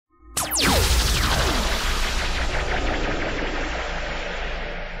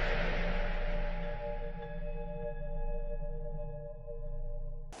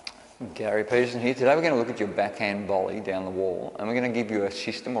Gary Peterson here. Today we're going to look at your backhand volley down the wall, and we're going to give you a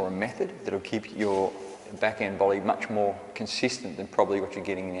system or a method that'll keep your backhand volley much more consistent than probably what you're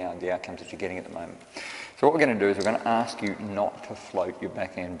getting now, the outcomes that you're getting at the moment. So what we're going to do is we're going to ask you not to float your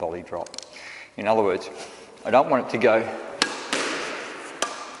backhand volley drop. In other words, I don't want it to go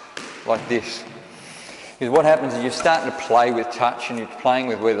like this. Because what happens is you're starting to play with touch and you're playing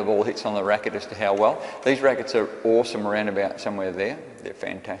with where the ball hits on the racket as to how well. These rackets are awesome around about somewhere there. They're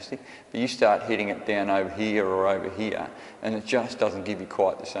fantastic. But you start hitting it down over here or over here and it just doesn't give you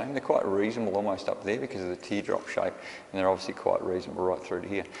quite the same. They're quite reasonable almost up there because of the teardrop shape, and they're obviously quite reasonable right through to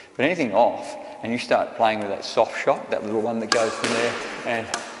here. But anything off and you start playing with that soft shot, that little one that goes from there and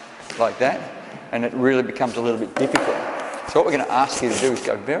like that, and it really becomes a little bit difficult. So what we're going to ask you to do is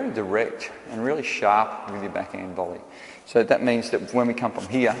go very direct and really sharp with your backhand volley. So that means that when we come from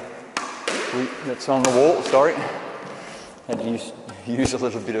here, that's on the wall, sorry, and use a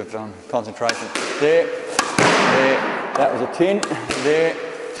little bit of concentration. There, that was a 10, there,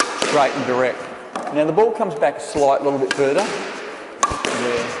 straight and direct. Now the ball comes back a slight little bit further,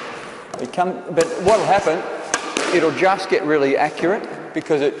 there. But what will happen, it'll just get really accurate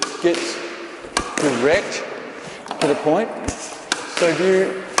because it gets direct to the point. So if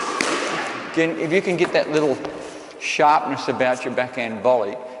you can get that little sharpness about your backhand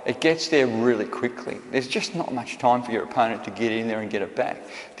volley, it gets there really quickly. There's just not much time for your opponent to get in there and get it back.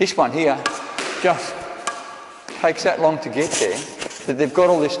 This one here just takes that long to get there, that they've got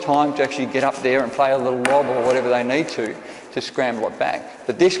all this time to actually get up there and play a little lob or whatever they need to scramble it back.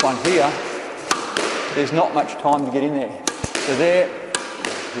 But this one here, there's not much time to get in there. So there,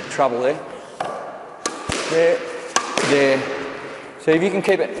 there's trouble there. There. So if you can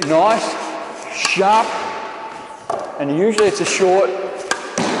keep it nice, sharp, and usually it's a short,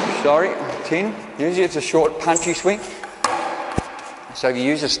 usually it's a short punchy swing. So if you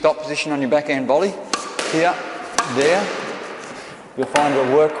use a stop position on your backhand volley, here, there, you'll find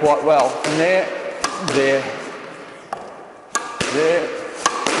it'll work quite well. From there,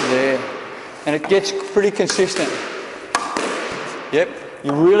 and it gets pretty consistent. Yep,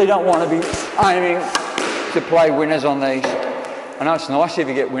 you really don't want to be aiming to play winners on these. I know it's nice if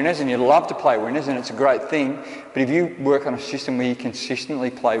you get winners and you love to play winners and it's a great thing, but if you work on a system where you consistently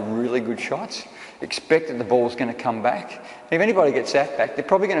play really good shots, expect that the ball's going to come back. And if anybody gets that back, they're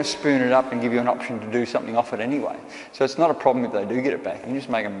probably going to spoon it up and give you an option to do something off it anyway. So it's not a problem if they do get it back, you can just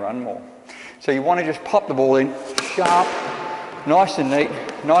make them run more. So you want to just pop the ball in, sharp, nice and neat,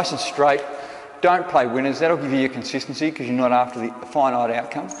 nice and straight. Don't play winners, that'll give you your consistency because you're not after the finite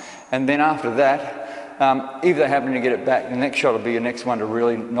outcome. And then after that, if they happen to get it back, the next shot will be your next one to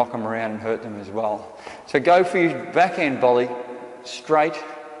really knock them around and hurt them as well. So go for your backhand volley, straight,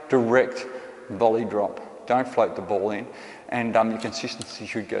 direct volley drop. Don't float the ball in, and your consistency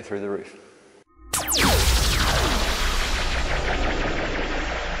should go through the roof.